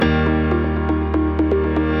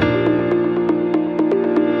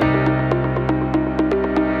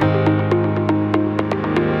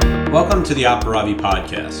Welcome to the Operavi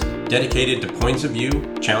podcast, dedicated to points of view,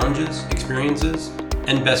 challenges, experiences,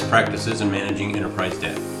 and best practices in managing enterprise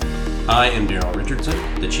data. I am Daryl Richardson,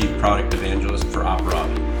 the Chief Product Evangelist for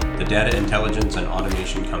Operavi, the data intelligence and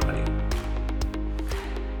automation company.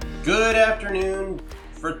 Good afternoon.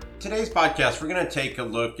 For today's podcast, we're going to take a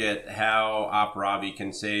look at how Operavi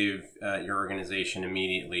can save your organization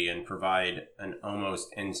immediately and provide an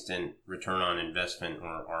almost instant return on investment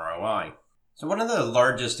or ROI. So one of the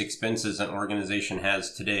largest expenses an organization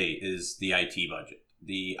has today is the IT budget.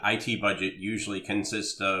 The IT budget usually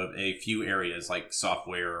consists of a few areas like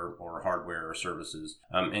software or hardware or services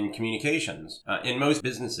and communications. In most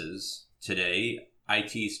businesses today,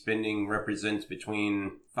 IT spending represents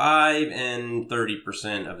between 5 and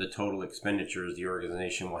 30% of the total expenditures the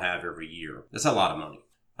organization will have every year. That's a lot of money.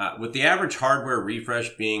 With the average hardware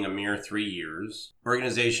refresh being a mere 3 years,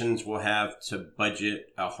 organizations will have to budget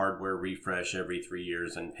a hardware refresh every 3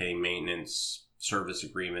 years and pay maintenance, service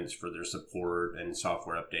agreements for their support and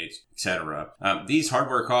software updates, etc. These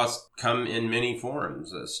hardware costs come in many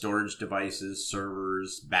forms: storage devices,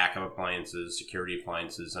 servers, backup appliances, security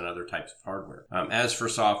appliances, and other types of hardware. As for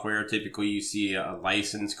software, typically you see a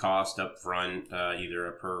license cost up front, either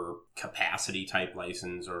a per capacity type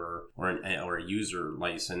license or a user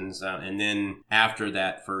license. And then after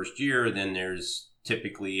that first year, then there's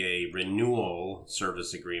typically a renewal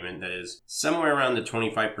service agreement that is somewhere around the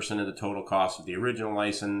 25% of the total cost of the original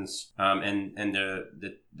license. And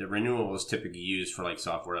the renewal is typically used for like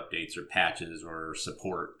software updates or patches or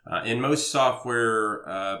support. In most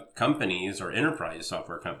software companies or enterprise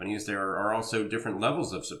software companies, there are also different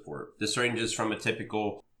levels of support. This ranges from a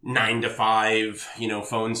typical 9 to 5,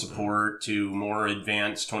 phone support to more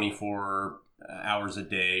advanced 24 hours a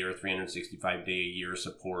day or 365 day a year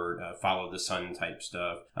support, follow the sun type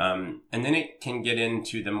stuff. And then it can get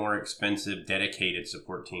into the more expensive dedicated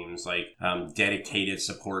support teams, like dedicated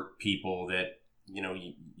support people that,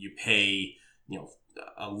 you pay,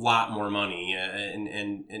 a lot more money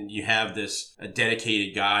and you have this a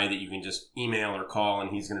dedicated guy that you can just email or call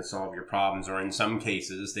and he's going to solve your problems. Or in some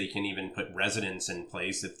cases, they can even put residents in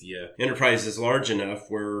place if the enterprise is large enough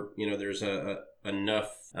where, there's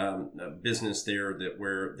enough business there that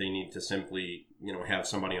where they need to simply, have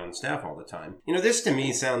somebody on staff all the time. This to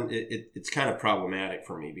me it's kind of problematic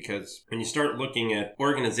for me, because when you start looking at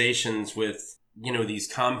organizations with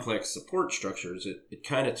these complex support structures, it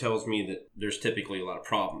kind of tells me that there's typically a lot of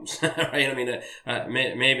problems, right? I mean,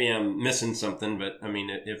 maybe I'm missing something, but I mean,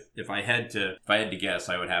 if I had to guess,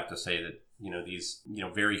 I would have to say that, these,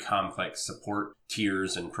 very complex support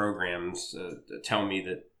tiers and programs tell me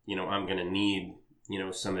that, I'm going to need,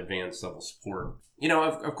 some advanced level support.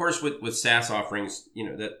 Of course, with SaaS offerings,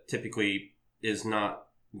 that typically is not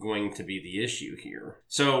going to be the issue here.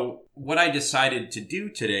 So what I decided to do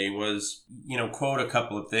today was, quote a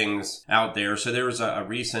couple of things out there. So there was a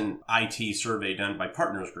recent IT survey done by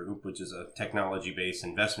Partners Group, which is a technology-based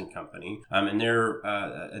investment company. And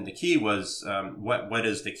the key was, what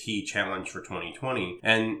is the key challenge for 2020?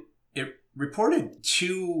 And it reported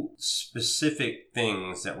two specific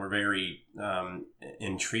things that were very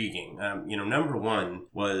intriguing. Number one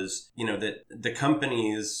was, that the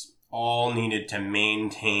companies all needed to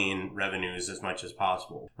maintain revenues as much as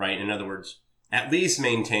possible, right? In other words, at least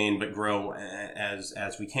maintain, but grow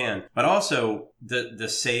as we can. But also the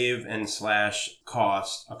save and slash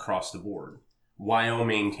cost across the board while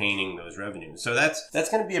maintaining those revenues. So that's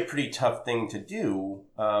going to be a pretty tough thing to do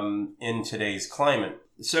in today's climate.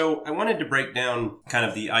 So I wanted to break down kind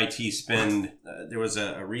of the IT spend. There was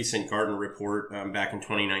a recent Gartner report back in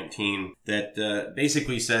 2019 that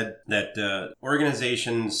basically said that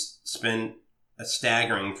organizations spent a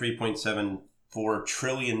staggering $3.74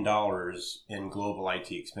 trillion in global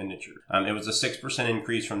IT expenditure. It was a 6%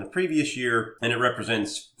 increase from the previous year, and it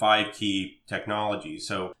represents 5 key technologies.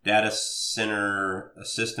 So data center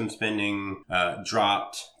system spending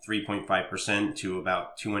dropped 3.5% to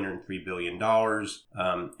about $203 billion.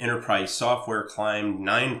 Enterprise software climbed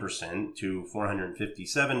 9% to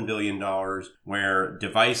 $457 billion, where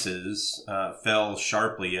devices fell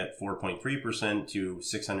sharply at 4.3% to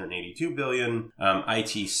 $682 billion.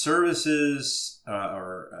 IT services,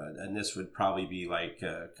 and this would probably be like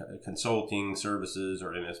consulting services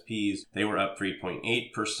or MSPs, they were up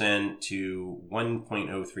 3.8% to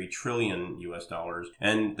 $1.03 trillion US.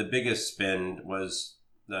 And the biggest spend was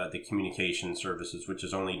the communication services, which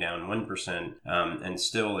is only down 1%, and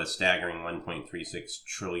still a staggering $1.36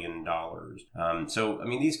 trillion. So, I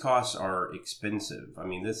mean, these costs are expensive. I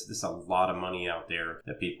mean, this is a lot of money out there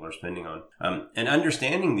that people are spending on. And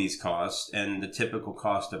understanding these costs and the typical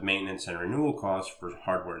cost of maintenance and renewal costs for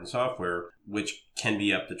hardware and software, which can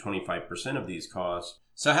be up to 25% of these costs.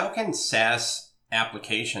 So how can SaaS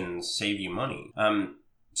applications save you money?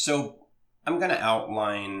 So I'm going to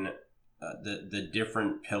outline the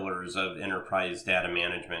different pillars of enterprise data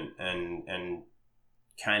management and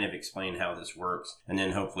kind of explain how this works. And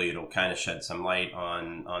then hopefully it'll kind of shed some light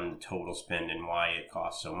on the total spend and why it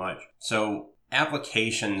costs so much. So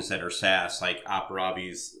applications that are SaaS, like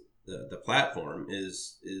Operavi's the platform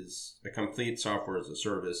is a complete software as a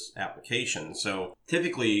service application. So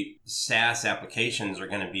typically SaaS applications are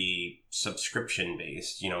going to be subscription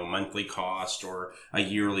based, monthly cost or a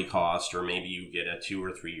yearly cost, or maybe you get a 2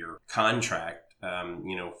 or 3 year contract,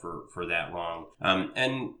 for that long.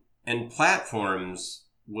 And platforms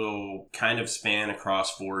will kind of span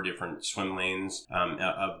across 4 different swim lanes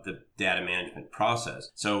of the data management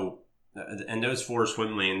process. So and those 4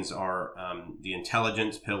 swim lanes are the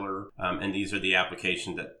intelligence pillar, and these are the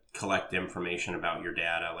applications that collect information about your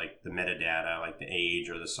data, like the metadata, like the age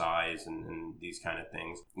or the size and these kind of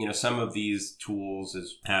things. Some of these tools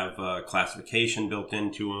have classification built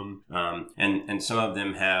into them, and some of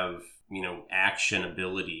them have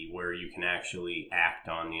actionability where you can actually act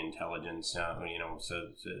on the intelligence. So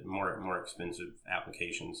more expensive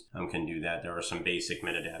applications can do that. There are some basic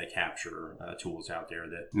metadata capture tools out there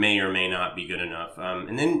that may or may not be good enough.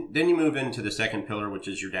 And then you move into the second pillar, which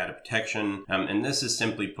is your data protection. And this is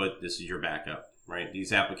simply put, this is your backup. Right?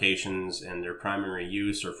 These applications and their primary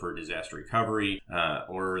use are for disaster recovery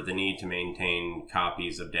or the need to maintain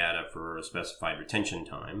copies of data for a specified retention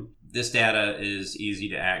time. This data is easy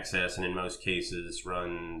to access and in most cases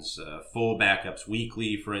runs full backups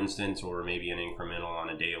weekly, for instance, or maybe an incremental on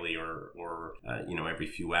a daily or every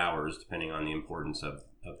few hours, depending on the importance of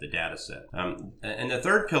the data set. And the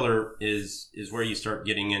third pillar is where you start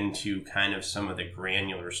getting into kind of some of the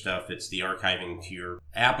granular stuff. It's the archiving tier.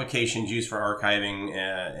 Applications used for archiving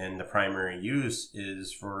and the primary use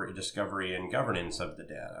is for discovery and governance of the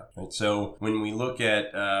data. Right? So when we look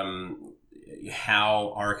at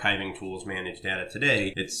how archiving tools manage data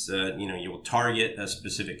today, it's you'll target a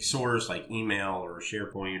specific source like email or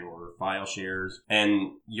SharePoint or file shares,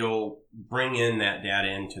 and you'll bring in that data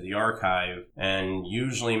into the archive and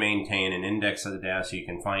usually maintain an index of the data so you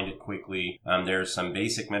can find it quickly. There's some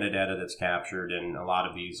basic metadata that's captured, and a lot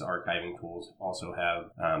of these archiving tools also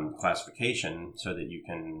have classification so that you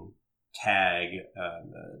can tag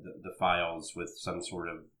the files with some sort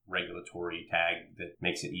of regulatory tag that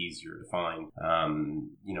makes it easier to find,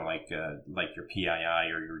 like your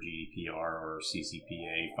PII or your GDPR or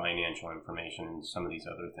CCPA financial information and some of these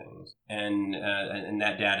other things. And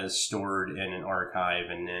that data is stored in an archive,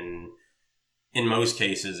 and then in most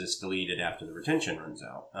cases it's deleted after the retention runs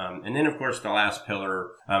out. And then, of course, the last pillar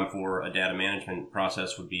for a data management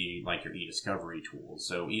process would be like your e-discovery tools.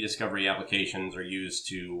 So e-discovery applications are used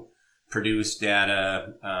to produce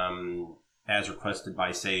data as requested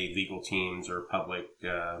by, say, legal teams or public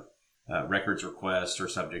records requests or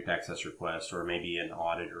subject access requests, or maybe an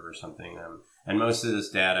auditor or something. And most of this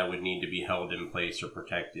data would need to be held in place or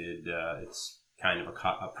protected. It's kind of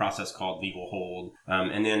a process called legal hold.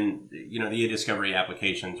 And then, the e-discovery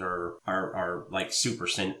applications are like super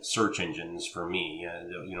search engines for me.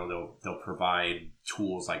 They'll provide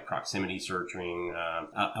tools like proximity searching,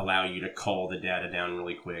 allow you to cull the data down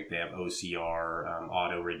really quick. They have OCR,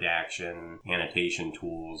 auto redaction, annotation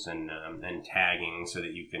tools, and tagging so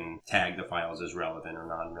that you can tag the files as relevant or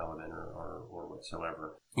non-relevant or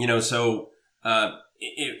whatsoever.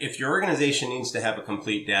 If your organization needs to have a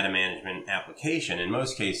complete data management application, in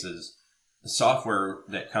most cases, the software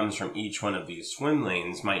that comes from each one of these swim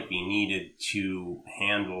lanes might be needed to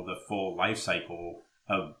handle the full life cycle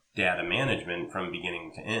of data management from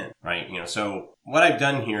beginning to end, right? So what I've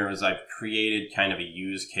done here is I've created kind of a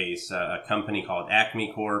use case, a company called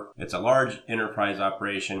Acme Corp. It's a large enterprise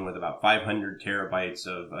operation with about 500 terabytes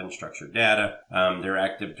of unstructured data. Their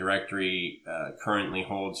Active Directory currently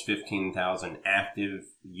holds 15,000 active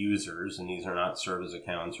users, and these are not service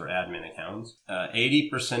accounts or admin accounts.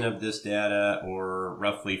 80% of this data, or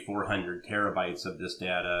roughly 400 terabytes of this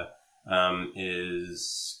data,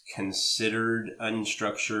 is considered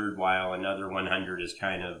unstructured, while another 100 is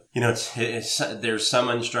kind of, there's some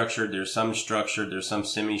unstructured, there's some structured, there's some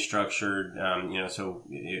semi-structured, so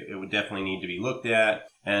it would definitely need to be looked at.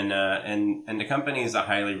 And the company is a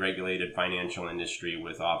highly regulated financial industry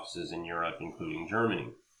with offices in Europe, including Germany.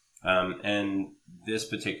 And this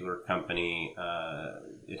particular company,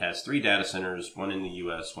 it has 3 data centers, one in the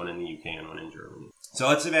US, one in the UK, and one in Germany. So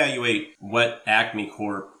let's evaluate what Acme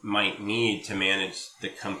Corp might need to manage the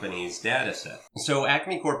company's data set. So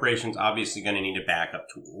Acme Corporation's obviously going to need a backup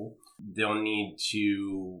tool. They'll need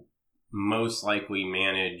to most likely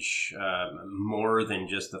manage more than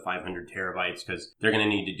just the 500 terabytes, because they're going to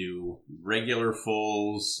need to do regular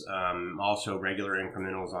fulls, also regular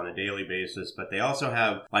incrementals on a daily basis, but they also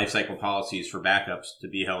have lifecycle policies for backups to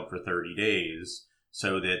be held for 30 days.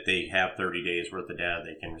 So that they have 30 days worth of data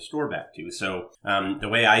they can restore back to. So the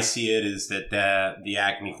way I see it is that the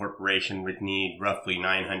Acme Corporation would need roughly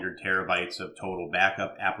 900 terabytes of total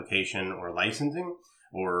backup application or licensing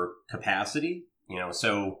or capacity.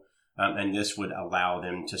 And this would allow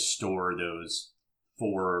them to store those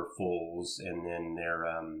 4 fulls and then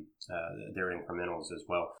their incrementals as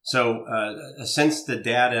well. So since the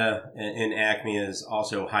data in Acme is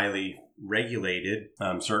also highly regulated,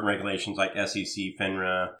 certain regulations like SEC,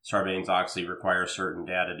 FINRA, Sarbanes-Oxley require certain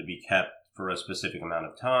data to be kept for a specific amount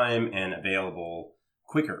of time and available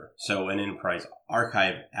quicker. So an enterprise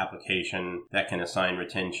archive application that can assign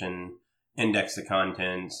retention, index the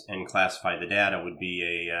contents, and classify the data would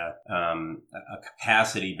be a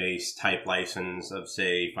capacity-based type license of,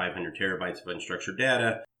 say, 500 terabytes of unstructured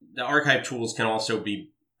data. The archive tools can also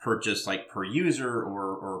be purchased like per user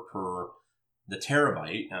or per the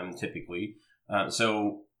terabyte, typically.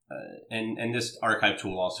 And this archive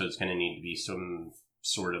tool also is going to need to be some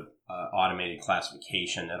sort of automated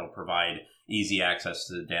classification that'll provide easy access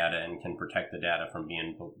to the data and can protect the data from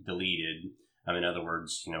being deleted. In other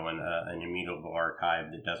words, an immutable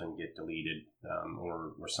archive that doesn't get deleted,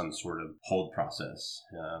 or some sort of hold process.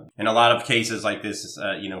 In a lot of cases like this,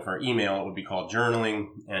 for email, it would be called journaling,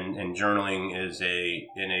 and journaling is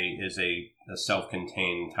a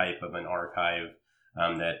self-contained type of an archive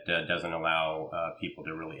that doesn't allow people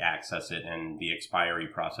to really access it, and the expiry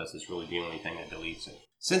process is really the only thing that deletes it.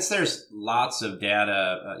 Since there's lots of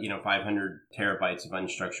data, 500 terabytes of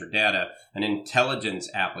unstructured data, an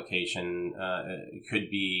intelligence application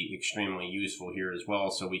could be extremely useful here as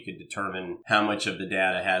well. So we could determine how much of the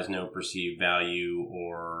data has no perceived value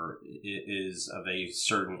or is of a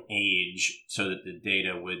certain age, so that the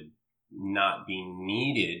data would not be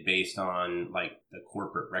needed based on like the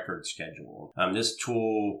corporate record schedule. This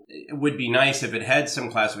tool, it would be nice if it had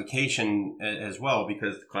some classification as well,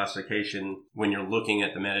 because the classification, when you're looking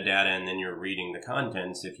at the metadata and then you're reading the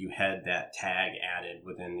contents, if you had that tag added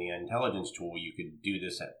within the intelligence tool, you could do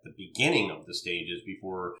this at the beginning of the stages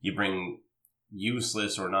before you bring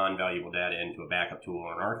useless or non-valuable data into a backup tool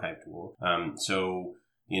or an archive tool. So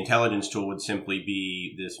the intelligence tool would simply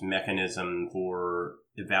be this mechanism for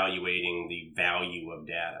evaluating the value of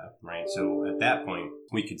data, right? So at that point,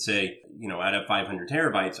 we could say, out of 500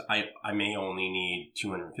 terabytes, I may only need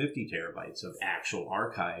 250 terabytes of actual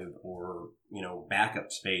archive or,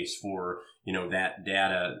 backup space for, that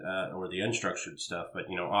data or the unstructured stuff. But,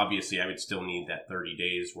 obviously I would still need that 30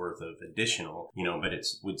 days worth of additional, but it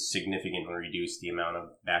would significantly reduce the amount of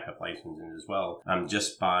backup licensing as well,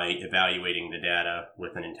 just by evaluating the data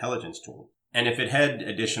with an intelligence tool. And if it had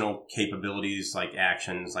additional capabilities like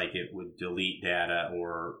actions, like it would delete data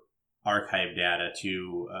or archive data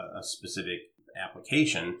to a specific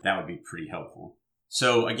application, that would be pretty helpful.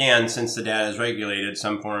 So again, since the data is regulated,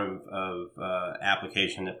 some form of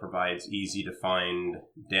application that provides easy to find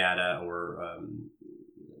data or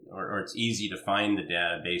it's easy to find the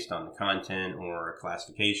data based on the content or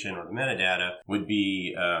classification or the metadata would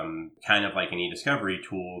be kind of like an e-discovery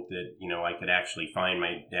tool that, I could actually find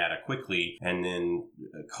my data quickly and then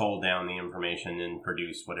cull down the information and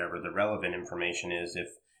produce whatever the relevant information is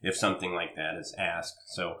if something like that is asked.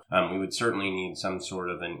 So we would certainly need some sort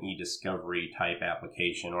of an e-discovery type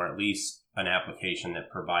application, or at least an application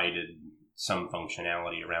that provided some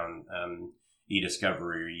functionality around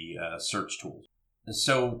e-discovery search tools.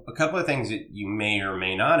 So a couple of things that you may or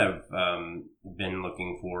may not have been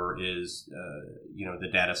looking for is, the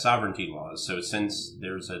data sovereignty laws. So since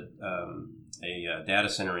there's a data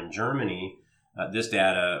center in Germany, this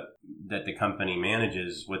data that the company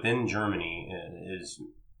manages within Germany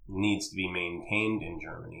needs to be maintained in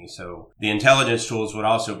Germany. So the intelligence tools would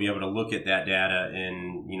also be able to look at that data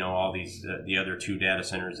in, all these the other 2 data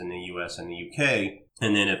centers in the US and the UK.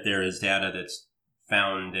 And then if there is data that's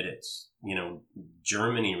found that it's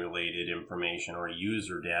Germany related information or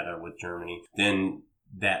user data with Germany, then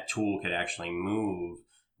that tool could actually move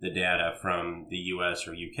the data from the US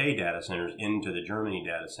or UK data centers into the Germany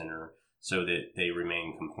data center so that they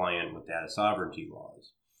remain compliant with data sovereignty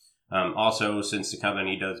laws. Also, since the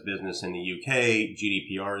company does business in the UK,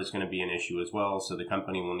 GDPR is going to be an issue as well. So the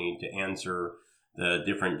company will need to answer the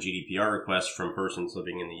different GDPR requests from persons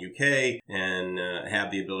living in the UK and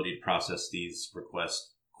have the ability to process these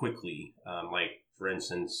requests quickly, like, for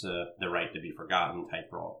instance, the right to be forgotten type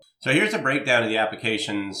role. So here's a breakdown of the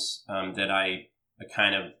applications that I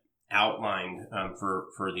kind of outlined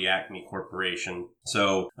for the Acme Corporation.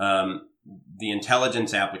 So the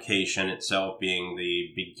intelligence application itself being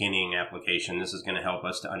the beginning application, this is going to help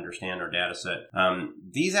us to understand our data set.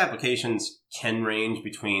 These applications can range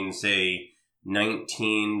between, say,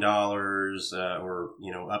 $19 or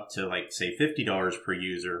up to, like, say, $50 per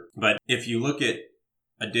user. But if you look at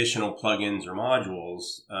additional plugins or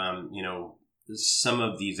modules, some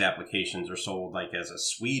of these applications are sold like as a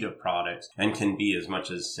suite of products and can be as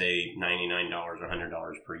much as, say, $99 or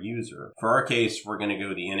 $100 per user. For our case, we're going to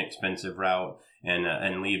go the inexpensive route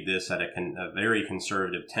and leave this at a very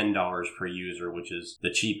conservative $10 per user, which is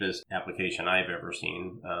the cheapest application I've ever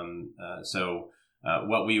seen.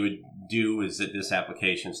 What we would do is that this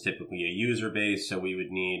application is typically a user base, so we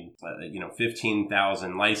would need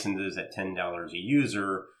 15,000 licenses at $10 a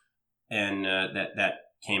user, and that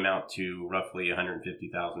came out to roughly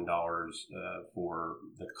 $150,000 for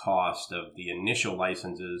the cost of the initial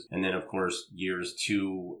licenses, and then of course years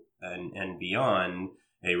 2 and beyond,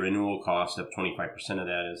 a renewal cost of 25% of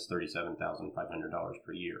that is $37,500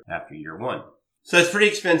 per year after year 1. So it's pretty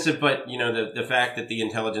expensive, but the fact that the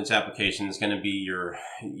intelligence application is going to be your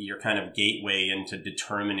kind of gateway into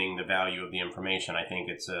determining the value of the information, I think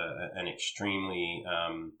it's an extremely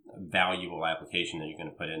valuable application that you're going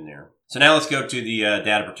to put in there. So now let's go to the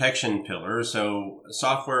data protection pillar. So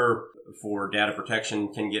software for data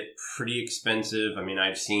protection can get pretty expensive. I mean,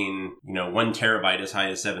 I've seen 1 terabyte as high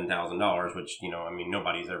as $7,000, which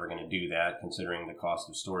nobody's ever going to do that considering the cost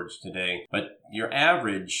of storage today. But your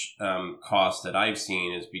average cost that I've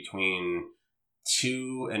seen is between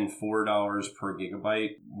 $2 and $4 per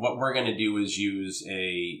gigabyte. What we're going to do is use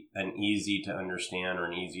an easy to understand or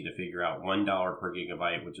an easy to figure out $1 per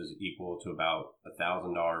gigabyte, which is equal to about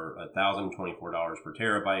 $1,024 per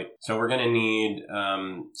terabyte. So we're going to need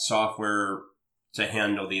software to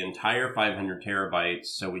handle the entire 500 terabytes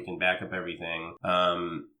so we can back up everything.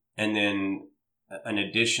 And then an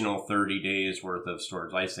additional 30 days worth of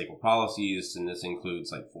storage lifecycle policies, and this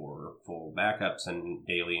includes like 4 full backups and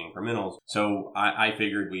daily incrementals. So I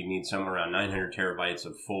figured we'd need somewhere around 900 terabytes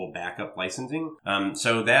of full backup licensing.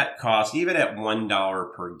 So that cost, even at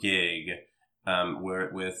 $1 per gig,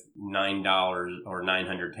 with $9 or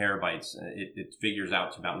 900 terabytes, it figures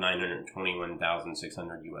out to about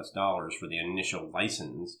 $921,600 US for the initial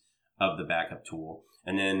license of the backup tool,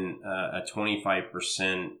 and then a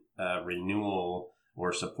 25% renewal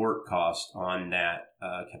or support cost on that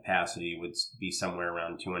capacity would be somewhere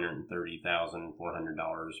around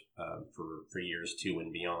 $230,400 for years 2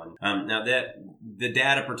 and beyond. Now that the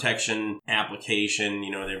data protection application,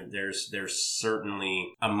 there's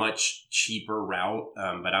certainly a much cheaper route,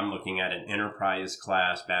 but I'm looking at an enterprise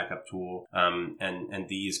class backup tool, and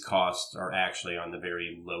these costs are actually on the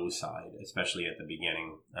very low side, especially at the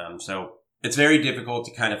beginning. So it's very difficult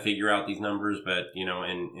to kind of figure out these numbers, but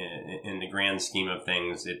in the grand scheme of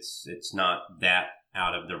things, it's not that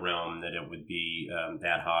out of the realm that it would be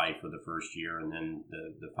that high for the first year and then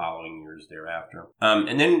the following years thereafter.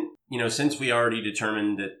 And then since we already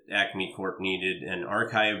determined that Acme Corp needed an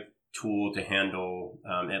archive tool to handle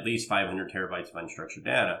at least 500 terabytes of unstructured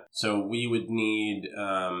data. So we would need,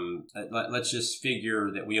 let's just figure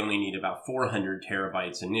that we only need about 400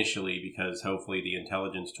 terabytes initially, because hopefully the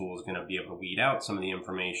intelligence tool is going to be able to weed out some of the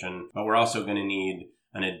information, but we're also going to need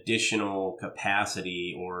an additional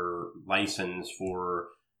capacity or license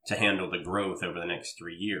to handle the growth over the next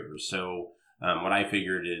 3 years. So what I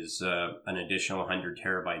figured is an additional 100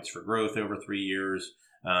 terabytes for growth over 3 years.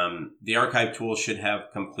 The archive tool should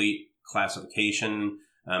have complete classification.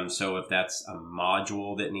 So if that's a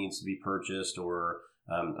module that needs to be purchased or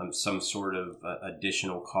some sort of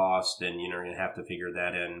additional cost, then you're going to have to figure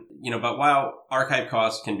that in. But while archive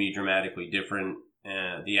costs can be dramatically different,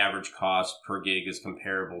 the average cost per gig is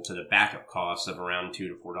comparable to the backup costs of around $2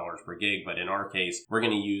 to $4 per gig. But in our case, we're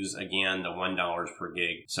going to use, again, the $1 per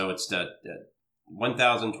gig. So it's the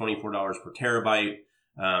 $1,024 per terabyte.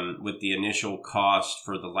 With the initial cost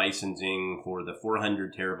for the licensing for the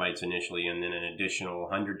 400 terabytes initially, and then an additional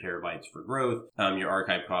 100 terabytes for growth, your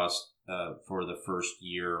archive cost for the first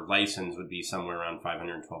year license would be somewhere around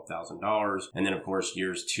 $512,000. And then, of course,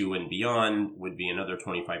 years 2 and beyond would be another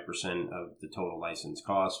 25% of the total license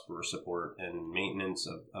cost for support and maintenance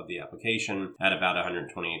of the application at about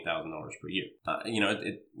 $128,000 per year.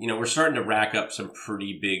 We're starting to rack up some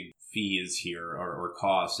pretty big fees here or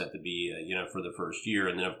costs at for the first year.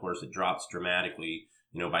 And then of course it drops dramatically,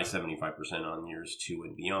 by 75% on years 2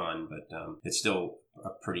 and beyond, but it's still a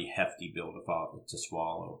pretty hefty bill to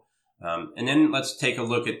swallow. And then let's take a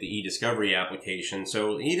look at the eDiscovery application.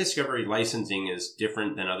 So eDiscovery licensing is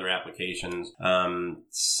different than other applications.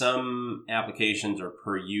 Some applications are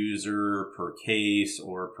per user, per case,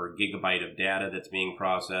 or per gigabyte of data that's being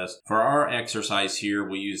processed. For our exercise here,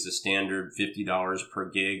 we use the standard $50 per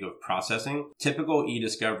gig of processing. Typical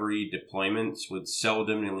eDiscovery deployments would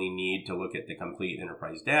seldomly need to look at the complete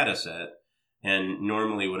enterprise data set, and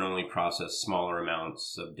normally would only process smaller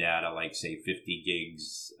amounts of data, like say 50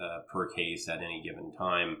 gigs per case at any given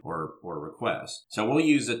time or request. So we'll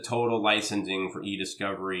use a total licensing for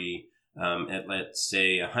eDiscovery at, let's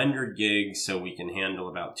say, 100 gigs, so we can handle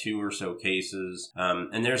about 2 or so cases.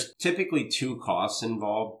 And there's typically 2 costs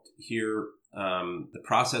involved here. The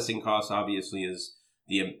processing cost obviously is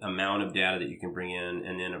the amount of data that you can bring in,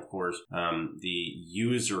 and then of course the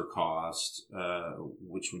user cost,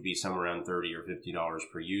 which would be somewhere around $30 or $50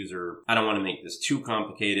 per user. I don't want to make this too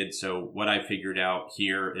complicated, so what I figured out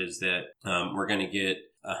here is that we're going to get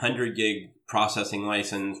a 100 gig processing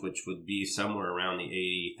license, which would be somewhere around the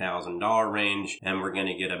 $80,000 range, and we're going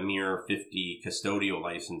to get a mere 50 custodial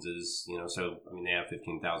licenses. So they have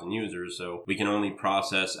 15,000 users, so we can only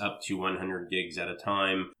process up to 100 gigs at a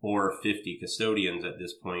time, or 50 custodians at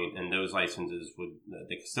this point, and those licenses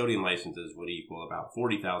the custodian licenses would equal about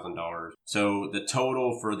 $40,000. So the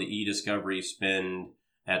total for the eDiscovery spend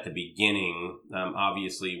at the beginning,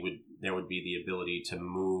 obviously there would be the ability to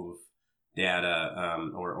move data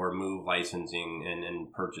or move licensing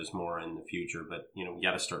and purchase more in the future, but we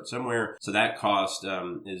got to start somewhere. So that cost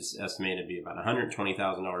is estimated to be about $120,000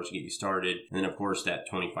 to get you started, and then of course that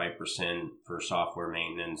 25% for software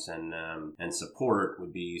maintenance and support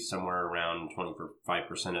would be somewhere around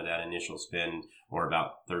 25% of that initial spend, or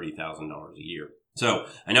about $30,000 a year. So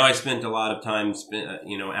I know I spent a lot of time,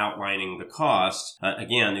 outlining the costs.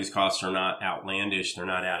 Again, these costs are not outlandish. They're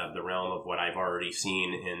not out of the realm of what I've already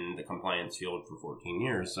seen in the compliance field for 14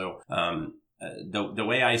 years. So the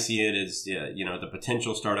way I see it is, the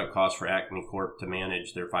potential startup cost for Acme Corp to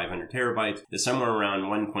manage their 500 terabytes is somewhere around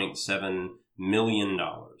 $1.7 million.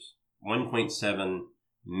 $1.7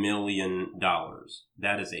 million.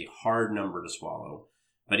 That is a hard number to swallow.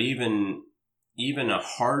 But even a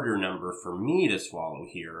harder number for me to swallow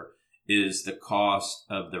here is the cost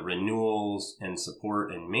of the renewals and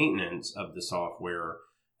support and maintenance of the software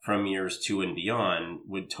from years 2 and beyond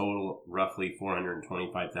would total roughly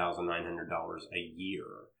 $425,900 a year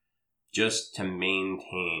just to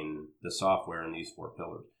maintain the software in these 4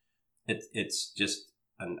 pillars. It's just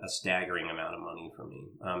a staggering amount of money for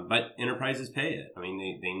me. But enterprises pay it.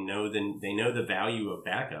 They know the value of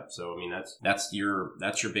backup. So that's your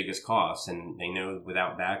biggest cost, and they know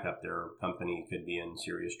without backup their company could be in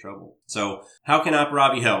serious trouble. So how can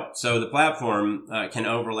Operavi help? So the platform can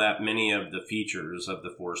overlap many of the features of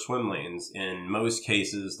the 4 swim lanes. In most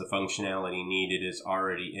cases, the functionality needed is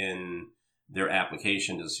already in their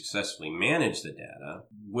application to successfully manage the data.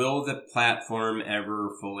 Will the platform ever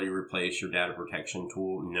fully replace your data protection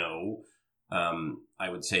tool? No. I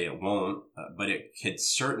would say it won't, but it could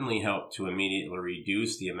certainly help to immediately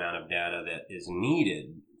reduce the amount of data that is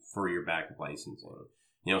needed for your backup licensing.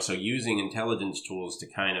 So using intelligence tools to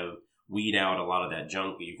kind of weed out a lot of that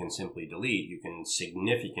junk that you can simply delete, you can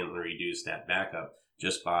significantly reduce that backup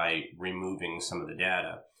just by removing some of the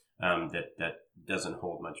data that doesn't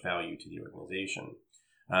hold much value to the organization.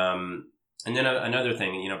 And then another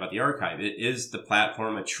thing, about the archive, is the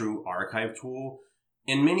platform a true archive tool?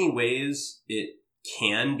 In many ways, it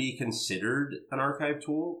can be considered an archive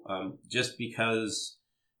tool, just because,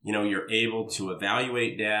 you're able to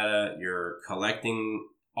evaluate data, you're collecting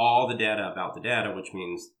all the data about the data, which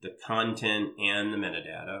means the content and the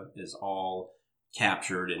metadata is all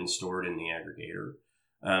captured and stored in the aggregator.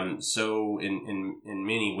 So in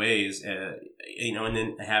many ways, and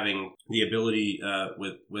then having the ability,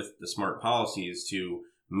 with the smart policies to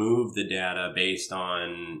move the data based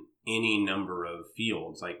on any number of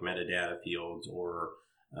fields, like metadata fields or,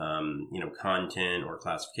 content or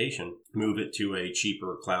classification, move it to a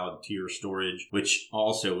cheaper cloud tier storage, which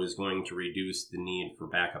also is going to reduce the need for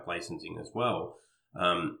backup licensing as well.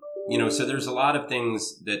 So there's a lot of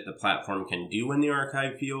things that the platform can do in the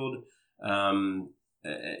archive field,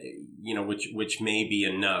 which may be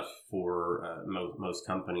enough for most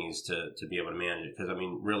companies to be able to manage it. Because,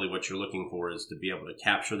 really what you're looking for is to be able to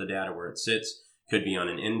capture the data where it sits. Could be on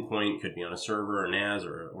an endpoint, could be on a server, a NAS,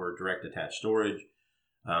 or direct attached storage.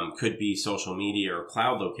 Could be social media or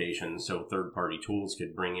cloud locations, so third-party tools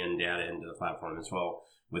could bring in data into the platform as well.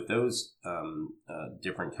 with those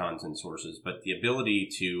different content sources, but the ability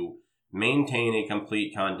to maintain a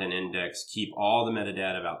complete content index, keep all the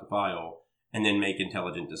metadata about the file, and then make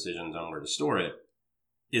intelligent decisions on where to store it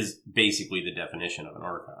is basically the definition of an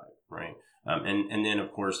archive, right? And then,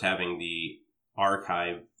 of course, having the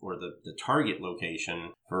archive or the target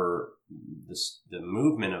location for the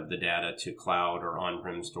movement of the data to cloud or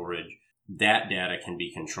on-prem storage, that data can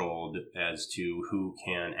be controlled as to who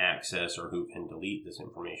can access or who can delete this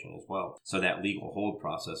information as well. So that legal hold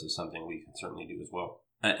process is something we can certainly do as well.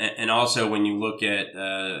 And also, when you look at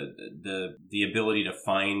the ability to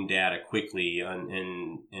find data quickly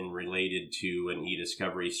and related to an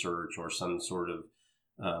e-discovery search or some sort of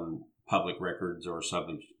public records or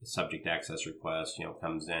subject access request,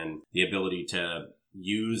 comes in, the ability to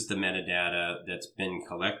use the metadata that's been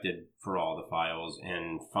collected for all the files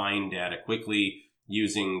and find data quickly.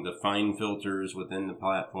 Using the find filters within the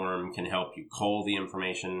platform can help you cull the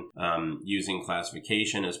information, using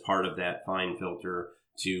classification as part of that find filter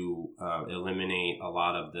to eliminate a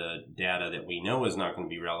lot of the data that we know is not going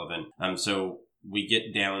to be relevant. So we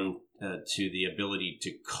get down to the ability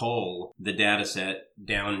to cull the data set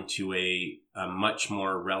down to a much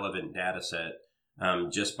more relevant data set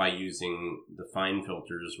just by using the find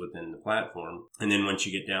filters within the platform. And then once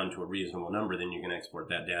you get down to a reasonable number, then you can export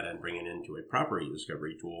that data and bring it into a proper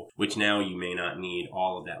e-discovery tool, which now you may not need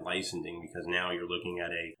all of that licensing, because now you're looking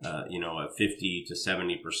at a 50 to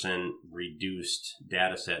 70% reduced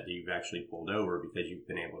data set that you've actually pulled over because you've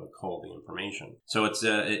been able to cull the information. So it's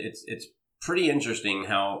pretty interesting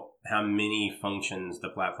how many functions the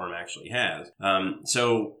platform actually has.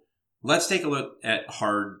 So let's take a look at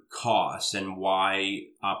hard costs and why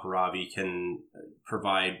Operavi can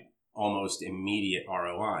provide almost immediate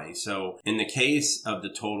ROI. So in the case of the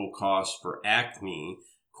total cost for Acme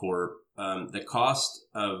Corp, the cost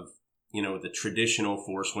of the traditional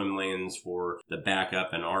 4 swim lanes for the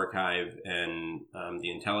backup and archive and the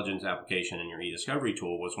intelligence application in your e-discovery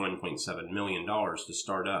tool was $1.7 million to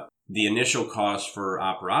start up. The initial cost for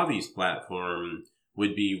Operavi's platform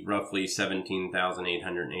would be roughly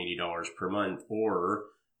 $17,880 per month, or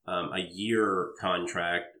a year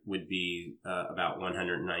contract would be about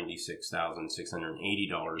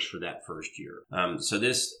 $196,680 for that first year. So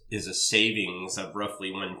this is a savings of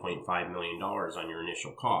roughly $1.5 million on your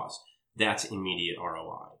initial cost. That's immediate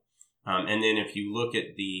ROI. And then if you look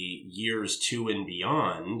at the years 2 and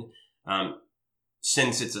beyond,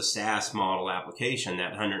 since it's a SaaS model application,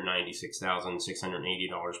 that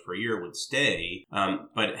 $196,680 per year would stay.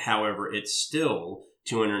 But however, it's still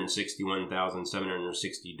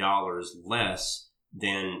 $261,760 less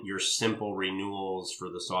than your simple renewals for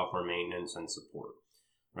the software maintenance and support,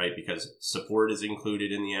 right? Because support is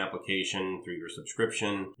included in the application through your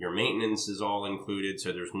subscription. Your maintenance is all included,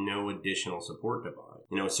 so there's no additional support to buy.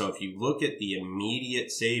 So if you look at the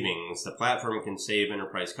immediate savings, the platform can save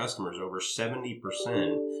enterprise customers over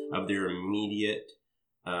 70% of their immediate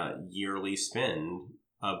yearly spend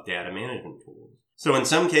of data management tools. So in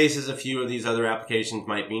some cases, a few of these other applications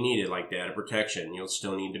might be needed, like data protection. You'll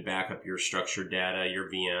still need to back up your structured data, your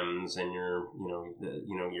VMs, and your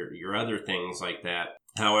other things like that.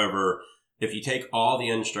 However, if you take all the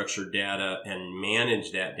unstructured data and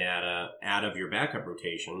manage that data out of your backup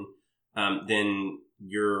rotation, then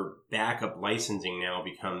your backup licensing now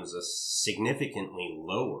becomes significantly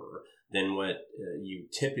lower than what you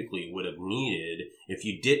typically would have needed if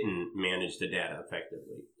you didn't manage the data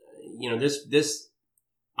effectively. This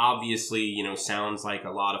obviously, sounds like a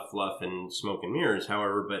lot of fluff and smoke and mirrors.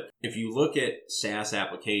 However, but if you look at SaaS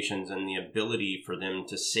applications and the ability for them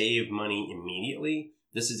to save money immediately,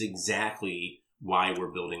 this is exactly why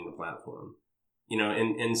we're building the platform.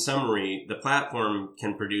 In summary, the platform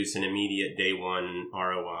can produce an immediate day one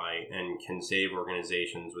ROI and can save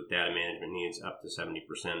organizations with data management needs up to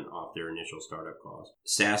 70% off their initial startup cost.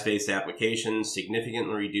 SaaS-based applications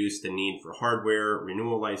significantly reduce the need for hardware,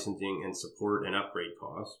 renewal licensing, and support and upgrade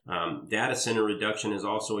costs. Data center reduction is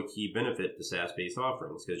also a key benefit to SaaS-based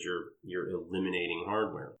offerings because you're eliminating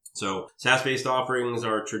hardware. So SaaS-based offerings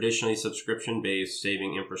are traditionally subscription-based,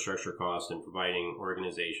 saving infrastructure costs and providing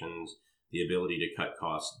organizations the ability to cut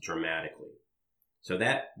costs dramatically. So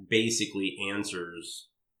that basically answers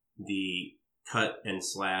the cut and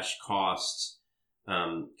slash costs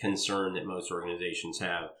concern that most organizations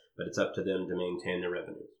have, but it's up to them to maintain their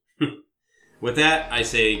revenue. With that, I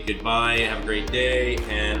say goodbye, have a great day,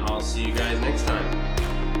 and I'll see you guys next time.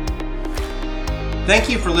 Thank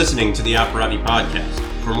you for listening to the Operavi podcast.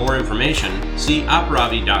 For more information, see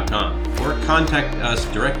operavi.com or contact us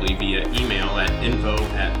directly via email at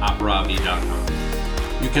info@operavi.com.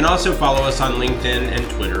 You can also follow us on LinkedIn and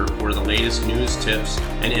Twitter for the latest news, tips,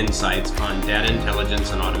 and insights on data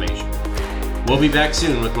intelligence and automation. We'll be back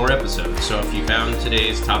soon with more episodes, so if you found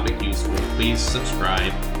today's topic useful, please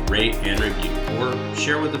subscribe, rate, and review, or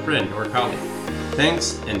share with a friend or colleague.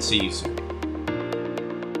 Thanks, and see you soon.